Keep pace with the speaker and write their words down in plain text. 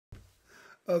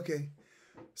Okay,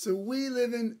 so we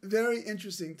live in very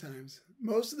interesting times.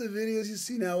 Most of the videos you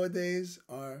see nowadays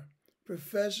are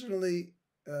professionally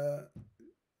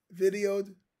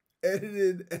videoed,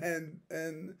 edited,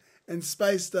 and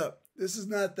spiced up. This is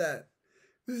not that.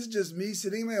 This is just me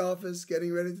sitting in my office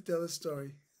getting ready to tell a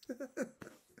story.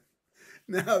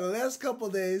 Now, the last couple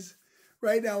days,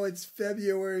 right now it's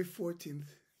February 14th,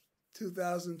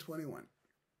 2021.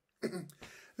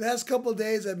 Last couple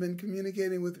days I've been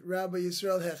communicating with Rabbi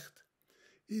Fishel Hecht.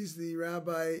 He's the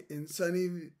rabbi in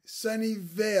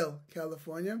Sunnyvale,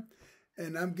 California,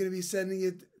 and I'm going to be sending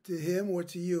it to him or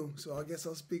to you, so I guess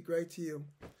I'll speak right to you.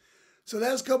 So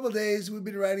last couple of days we've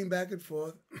been writing back and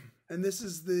forth, and this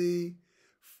is a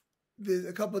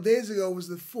couple of days ago was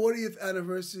the 40th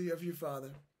anniversary of your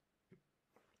father.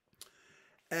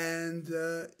 And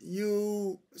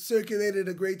you circulated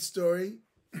a great story.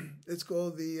 It's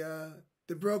called the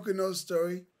broken nose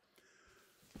story.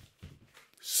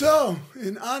 So,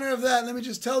 in honor of that, let me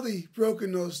just tell the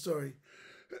broken nose story.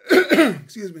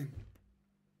 Excuse me.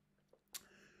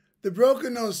 The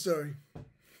broken nose story.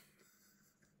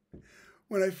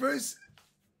 When I first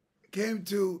came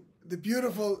to the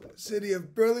beautiful city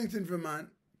of Burlington, Vermont,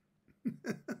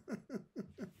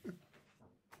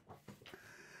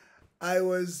 I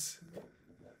was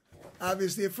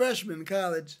obviously a freshman in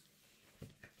college.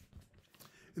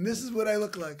 And this is what I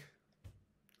look like.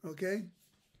 Okay?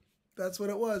 That's what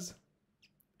it was.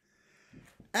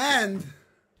 And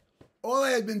all I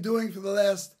had been doing for the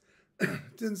last,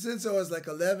 since I was like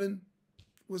 11,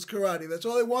 was karate. That's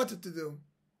all I wanted to do.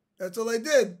 That's all I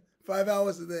did, 5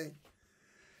 hours a day.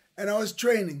 And I was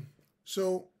training.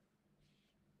 So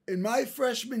in my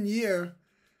freshman year,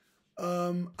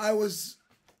 I was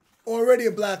already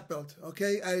a black belt,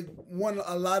 okay? I won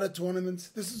a lot of tournaments.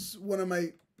 This is one of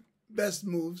my best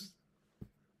moves.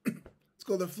 It's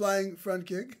called a flying front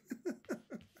kick.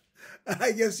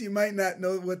 I guess you might not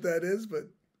know what that is, but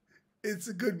it's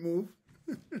a good move.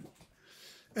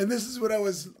 And this is what I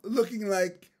was looking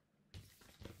like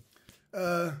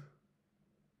in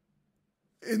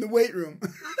the weight room.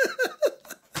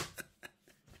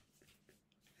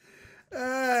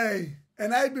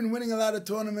 And I'd been winning a lot of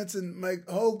tournaments, and my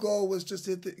whole goal was just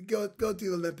to go to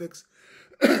the Olympics.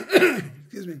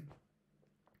 Excuse me.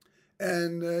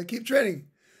 And keep training.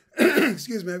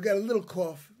 Excuse me, I've got a little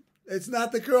cough. It's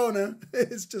not the corona.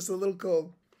 It's just a little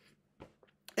cold.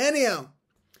 Anyhow,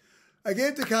 I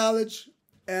came to college,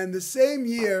 and the same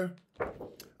year,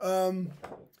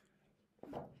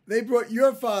 they brought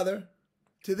your father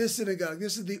to this synagogue.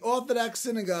 This is the Orthodox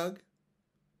synagogue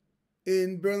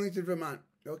in Burlington, Vermont.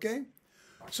 Okay?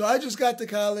 So I just got to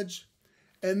college,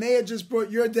 and they had just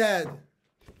brought your dad.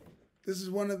 This is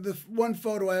one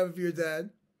photo I have of your dad,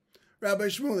 Rabbi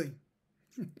Shmuel.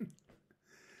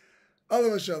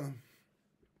 Alav Shalom.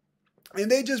 And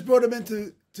they just brought him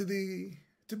into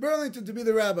to Burlington to be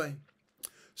the rabbi.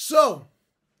 So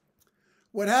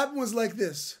what happened was like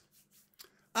this.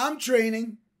 I'm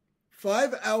training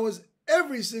 5 hours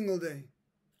every single day.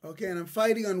 Okay, and I'm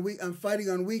fighting on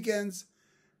weekends.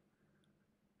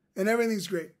 And everything's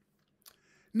great.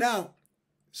 Now,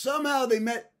 somehow they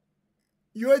met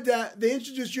your dad. They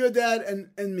introduced your dad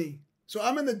and me. So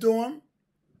I'm in the dorm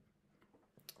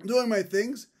doing my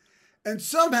things. And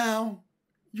somehow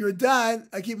your dad,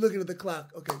 I keep looking at the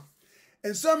clock. Okay.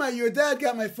 And somehow your dad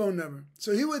got my phone number.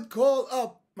 So he would call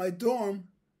up my dorm,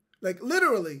 like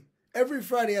literally every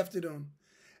Friday afternoon.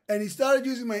 And he started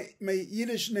using my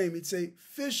Yiddish name. He'd say,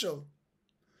 Fishel,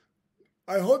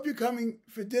 I hope you're coming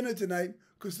for dinner tonight,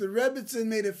 because the Rebbitzin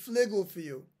made a fligel for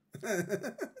you.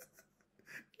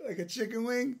 Like a chicken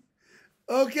wing?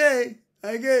 Okay,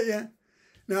 I get you.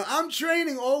 Now, I'm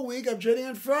training all week. I'm training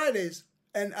on Fridays.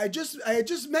 And I had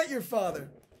just met your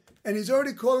father. And he's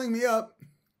already calling me up,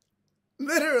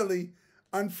 literally,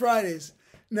 on Fridays.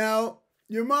 Now,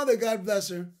 your mother, God bless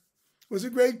her, was a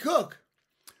great cook.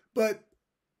 But,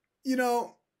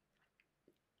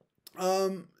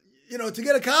 to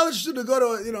get a college student to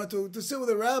go to sit with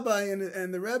a rabbi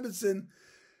and the Rebbitzin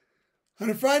on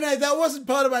a Friday night, that wasn't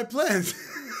part of my plans.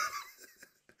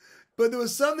 But there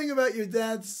was something about your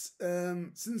dad's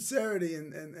sincerity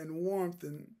and warmth.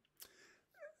 And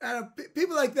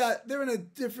people like that, they're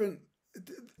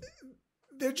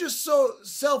just so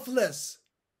selfless.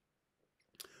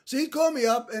 So he'd call me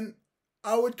up and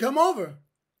I would come over.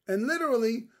 And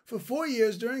literally, for 4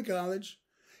 years during college,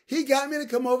 he got me to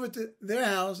come over to their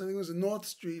house. I think it was in North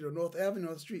Street or North Avenue,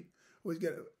 North Street. Always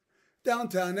get it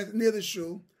downtown near the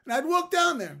shul. And I'd walk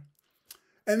down there.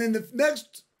 And then the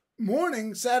next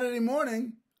morning, Saturday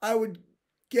morning, I would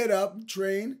get up,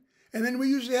 train, And then we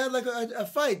usually had like a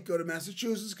fight. Go to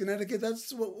Massachusetts, Connecticut.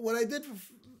 That's what I did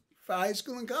for high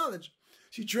school and college.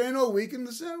 So you train all week, and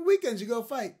the weekends you go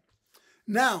fight.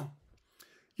 Now,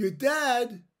 your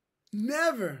dad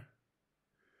never.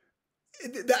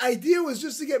 The idea was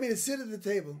just to get me to sit at the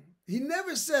table. He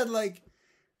never said like.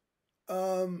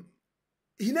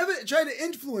 He never tried to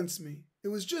influence me. It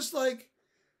was just like,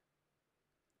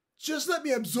 just let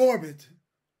me absorb it.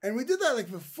 And we did that like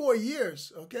for 4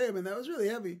 years. Okay, I mean that was really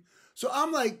heavy. So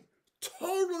I'm like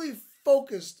totally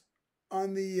focused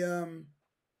on the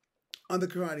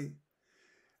karate.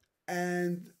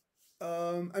 And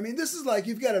I mean, this is like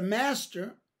you've got a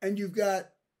master and you've got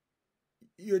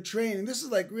your training. This is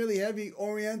like really heavy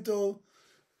Oriental,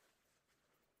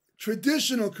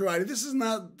 traditional karate. This is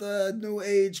not the new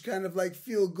age kind of like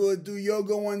feel good, do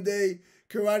yoga one day,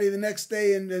 karate the next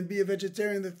day, and then be a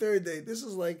vegetarian the third day. This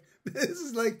is like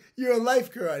your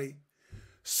life karate.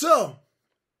 So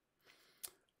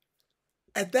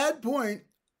at that point,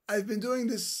 I've been doing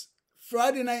this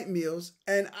Friday night meals,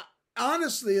 and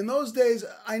honestly, in those days,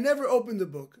 I never opened a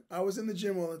book. I was in the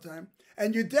gym all the time,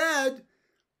 and your dad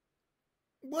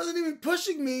wasn't even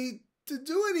pushing me to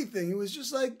do anything. He was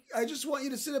just like, I just want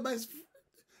you to sit at my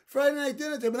Friday night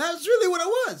dinner table. And that's really what it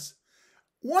was.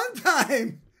 One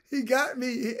time he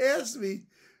asked me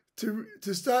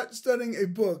to start studying a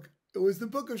book. It was the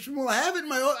book of Shmuel. I have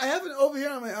it over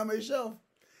here on my shelf.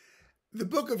 The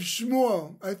book of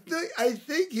Shmuel. I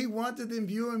think he wanted to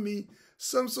imbue in me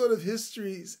some sort of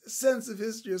history, sense of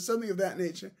history or something of that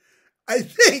nature. I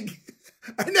think.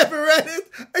 I never read it.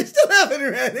 I still haven't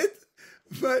read it.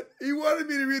 But he wanted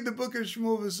me to read the book of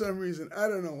Shmuel for some reason. I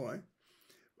don't know why.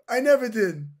 I never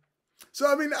did. So,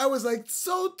 I mean, I was like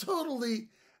so totally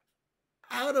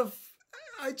out of...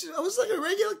 I was like a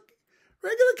regular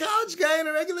college guy and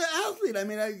a regular athlete. I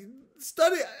mean, I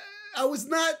was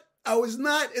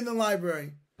not in the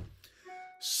library.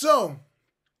 So,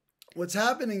 what's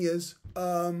happening is,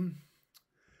 4th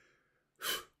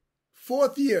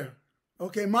year.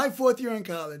 Okay, my 4th year in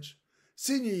college.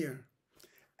 Senior year.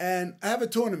 And I have a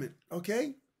tournament,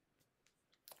 okay?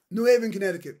 New Haven,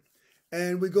 Connecticut.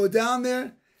 And we go down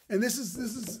there, and this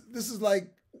is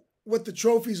like what the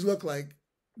trophies look like.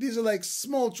 These are like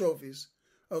small trophies.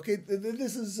 Okay?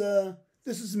 This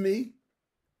is me.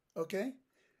 Okay?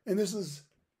 And this is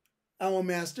our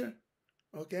master.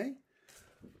 Okay?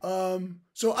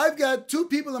 So I've got 2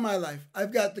 people in my life.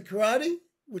 I've got the karate,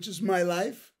 which is my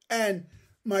life, and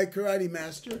my karate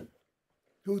master,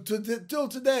 who till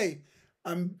today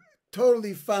I'm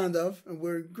totally fond of, and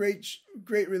we're in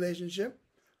great relationship.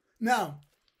 Now,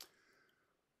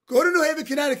 go to New Haven,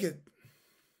 Connecticut.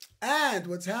 And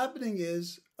what's happening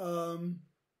is, in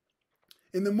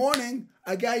the morning,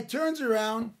 a guy turns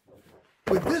around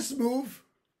with this move,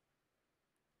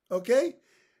 okay,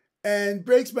 and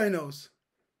breaks my nose.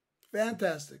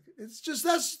 Fantastic. That's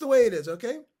just the way it is,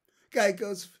 okay? Guy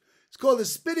goes, it's called a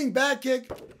spinning back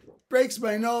kick, breaks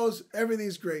my nose,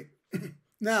 everything's great.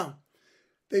 Now,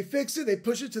 they fix it, they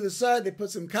push it to the side, they put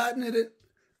some cotton in it,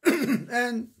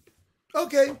 and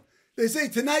okay, they say,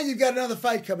 tonight you've got another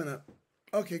fight coming up.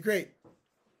 Okay, great.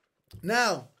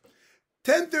 Now,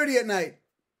 10:30 at night,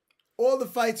 all the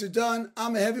fights are done.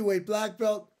 I'm a heavyweight black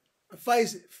belt,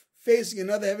 facing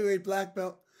another heavyweight black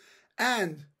belt,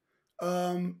 and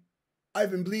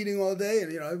I've been bleeding all day,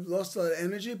 and I've lost a lot of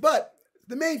energy, but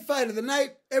the main fight of the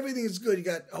night, everything is good. You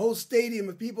got a whole stadium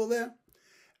of people there,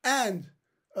 and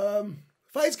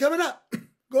fight's coming up.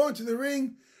 Going to the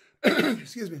ring.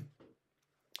 Excuse me.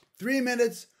 3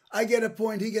 minutes. I get a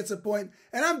point. He gets a point.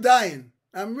 And I'm dying.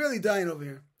 I'm really dying over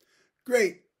here.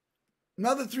 Great.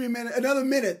 Another 3 minutes. Another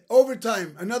minute.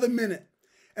 Overtime. Another minute.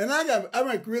 And I'm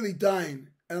like really dying.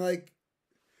 And like,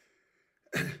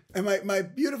 and my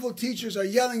beautiful teachers are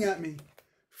yelling at me.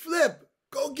 Flip.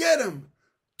 Go get him.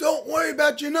 Don't worry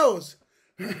about your nose.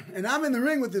 And I'm in the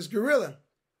ring with this gorilla.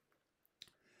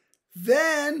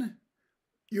 Then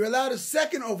you're allowed a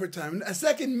second overtime, a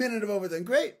second minute of overtime.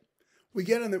 Great.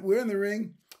 We're in the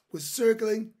ring, we're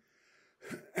circling,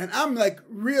 and I'm like,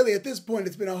 really, at this point,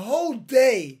 it's been a whole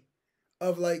day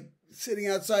of like sitting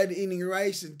outside eating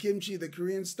rice and kimchi, the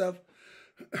Korean stuff.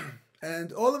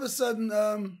 And all of a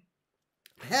sudden,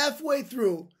 halfway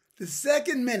through the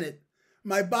second minute,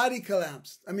 my body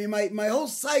collapsed. I mean, my whole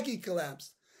psyche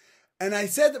collapsed. And I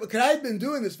said that because I'd been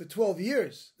doing this for 12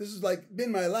 years. This has like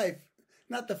been my life.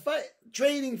 Not the fight,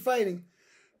 training, fighting.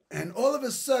 And all of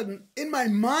a sudden, in my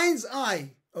mind's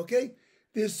eye, okay,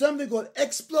 there's something called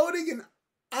exploding, and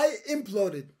I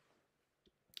imploded.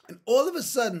 And all of a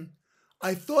sudden,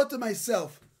 I thought to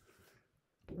myself,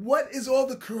 what is all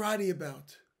the karate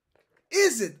about?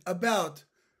 Is it about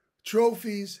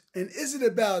trophies? And is it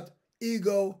about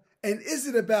ego? And is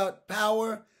it about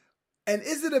power? And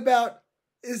is it about,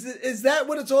 is that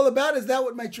what it's all about? Is that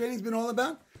what my training's been all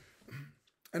about?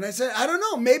 And I said, I don't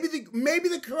know. Maybe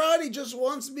the karate just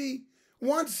wants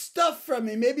stuff from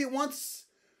me. Maybe it wants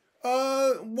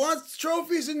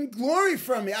trophies and glory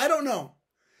from me. I don't know.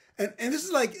 And this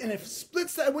is like in a split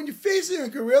second. When you're facing a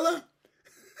gorilla,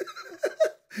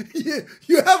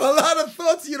 you have a lot of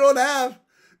thoughts you don't have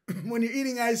when you're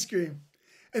eating ice cream.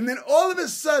 And then all of a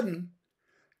sudden,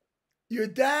 your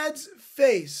dad's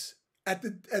face at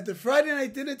the Friday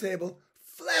night dinner table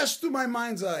flashed through my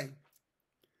mind's eye.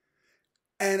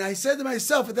 And I said to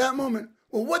myself at that moment,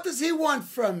 well, what does he want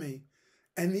from me?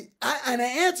 And I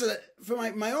answered it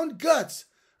from my own guts.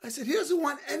 I said, he doesn't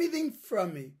want anything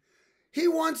from me. He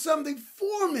wants something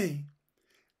for me.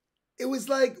 It was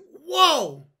like,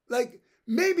 whoa, like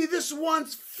maybe this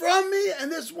wants from me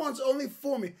and this wants only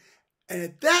for me. And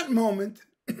at that moment,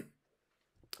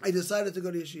 I decided to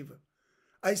go to yeshiva.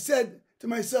 I said to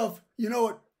myself, you know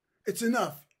what? It's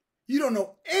enough. You don't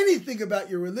know anything about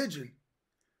your religion.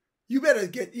 You better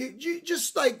you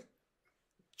just like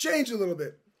change a little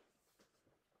bit.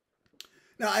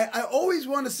 Now, I always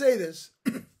want to say this.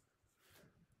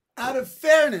 Out of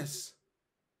fairness,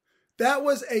 that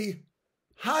was a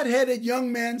hot-headed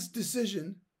young man's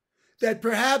decision that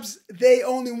perhaps they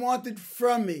only wanted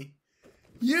from me.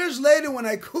 Years later, when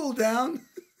I cooled down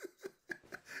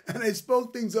and I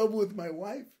spoke things over with my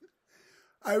wife,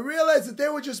 I realized that they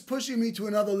were just pushing me to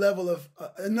another level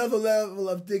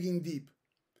of digging deep.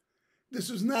 This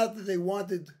was not that they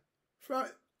wanted from.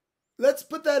 Let's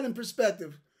put that in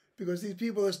perspective, because these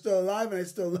people are still alive and I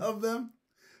still love them.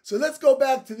 So let's go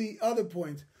back to the other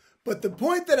point. But the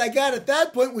point that I got at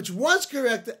that point, which was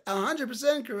correct,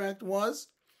 100% correct, was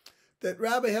that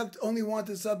Rabbi Hecht only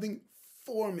wanted something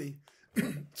for me.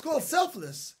 It's called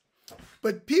selfless.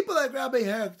 But people like Rabbi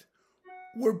Hecht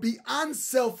were beyond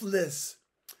selfless.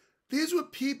 These were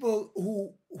people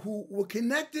who were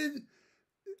connected,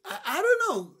 I don't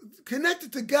know,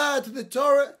 connected to God, to the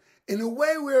Torah, in a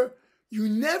way where you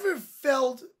never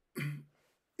felt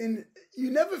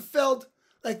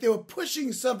like they were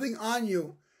pushing something on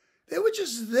you. They were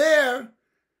just there.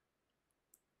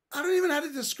 I don't even know how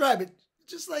to describe it.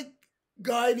 Just like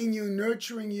guiding you,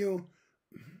 nurturing you.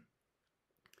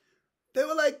 They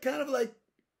were like kind of like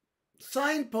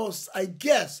signposts, I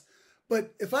guess.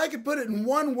 But if I could put it in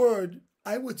one word,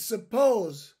 I would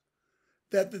suppose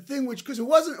that the thing which, because it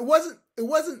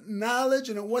wasn't knowledge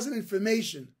and it wasn't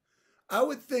information. I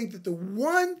would think that the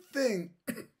one thing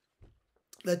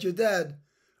that your dad,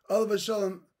 Oliver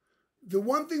Shalom, the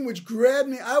one thing which grabbed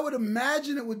me, I would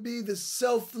imagine it would be the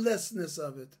selflessness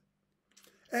of it.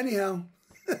 Anyhow,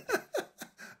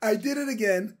 I did it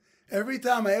again. Every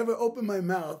time I ever open my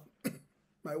mouth,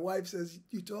 my wife says,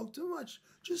 you talk too much.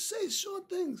 Just say short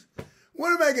things.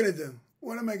 What am I going to do?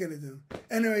 What am I going to do?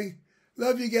 Anyway,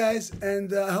 love you guys,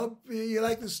 and I hope you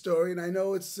like the story. And I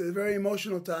know it's a very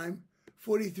emotional time,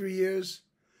 43 years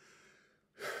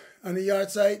on the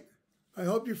yard site.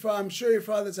 I'm sure your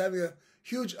father's having a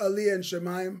huge aliyah in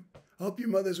Shemayim. I hope your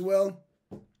mother's well.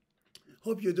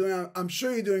 I'm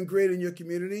sure you're doing great in your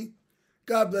community.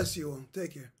 God bless you all.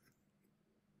 Take care.